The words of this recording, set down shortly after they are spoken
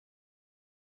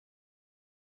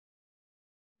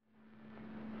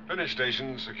Finish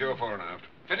station, secure fore and aft.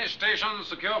 Finish station,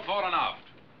 secure fore and aft.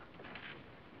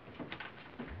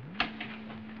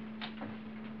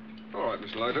 All right,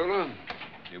 Mr. Lightoller.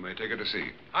 You may take her to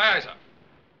sea. Aye, aye, sir.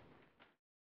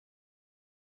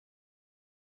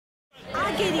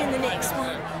 I'll get in the next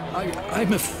one.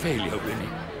 I'm a failure, Winnie.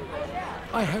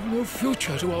 I have no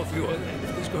future to offer you,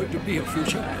 if there's going to be a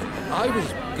future. I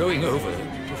was going over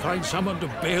to find someone to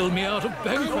bail me out of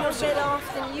bankruptcy. I'm no better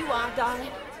off than you are, darling.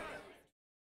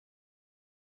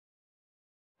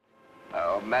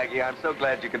 Oh, Maggie, I'm so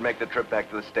glad you could make the trip back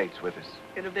to the States with us.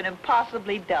 It'd have been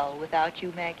impossibly dull without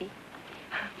you, Maggie.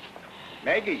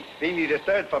 Maggie, they need a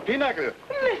third for Pinnacle.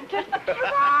 Oh,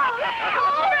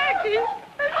 Maggie!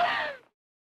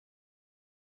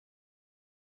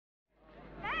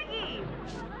 Maggie!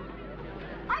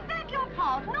 I beg your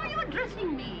pardon, are you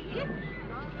addressing me?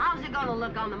 How's it gonna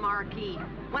look on the marquee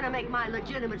when I make my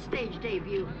legitimate stage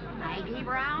debut? Maggie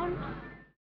Brown?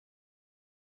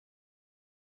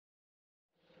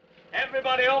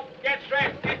 Everybody up, get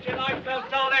dressed, get your life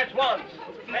belts on at once.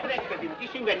 I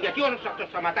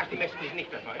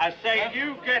say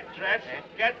you get dressed,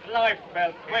 get life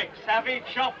belt, quick, savvy,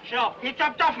 chop, chop.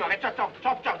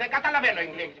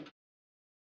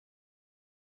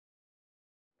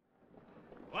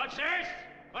 What's this?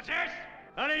 What's this?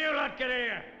 How do you lot get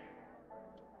here?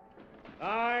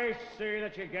 I see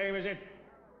that your game is in.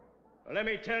 Well, let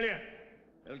me tell you,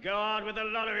 it'll go on with a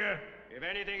lot of you if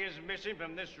anything is missing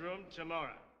from this room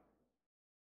tomorrow.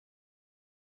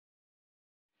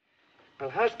 Well,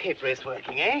 how's Cape Race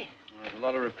working, eh? Well, there's a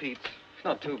lot of repeats. It's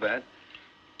not too bad.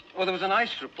 Oh, there was an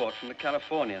ice report from the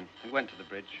Californian. We went to the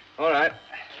bridge. All right.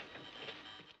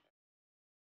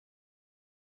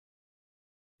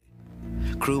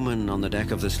 Crewmen on the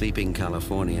deck of the sleeping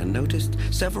Californian noticed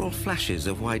several flashes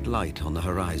of white light on the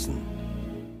horizon.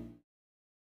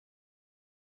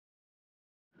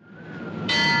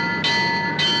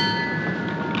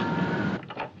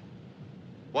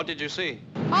 What did you see?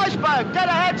 Iceberg, dead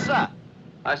ahead, sir.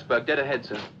 Iceberg, dead ahead,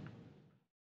 sir.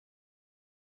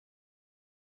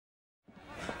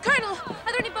 Colonel, are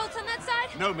there any boats on that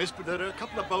side? No, miss, but there are a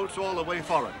couple of boats all the way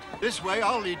forward. This way,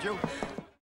 I'll lead you.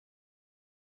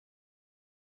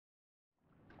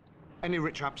 Any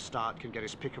rich upstart can get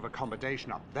his pick of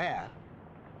accommodation up there,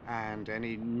 and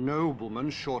any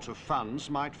nobleman short of funds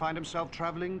might find himself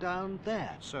traveling down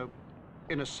there. So,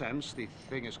 in a sense, the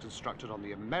thing is constructed on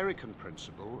the American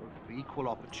principle of equal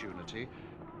opportunity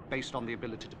based on the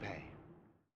ability to pay.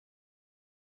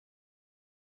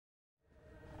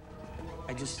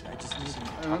 I just need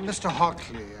Mr.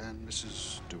 Hockley and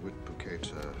Mrs. DeWitt Bouquet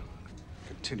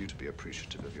continue to be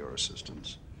appreciative of your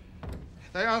assistance.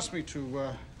 They asked me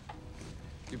to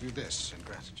give you this in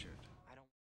gratitude.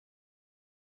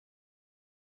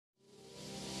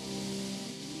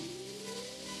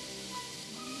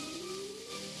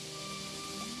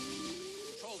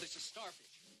 Control, this is Starfish.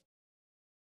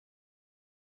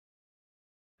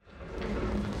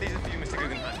 These are for you, Mr.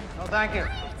 Guggenheim. Oh, thank you.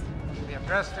 We are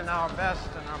dressed in our best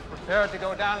and are prepared to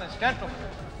go down as gentlemen.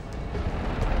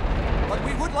 But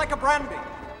we would like a brandy.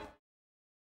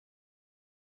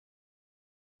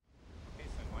 Okay,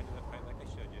 son, wind it up right like I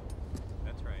showed you.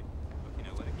 That's right. Okay,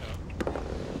 now let it go.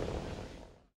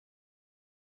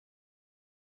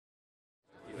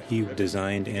 He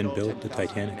designed and built the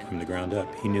Titanic from the ground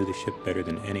up. He knew the ship better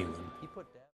than anyone.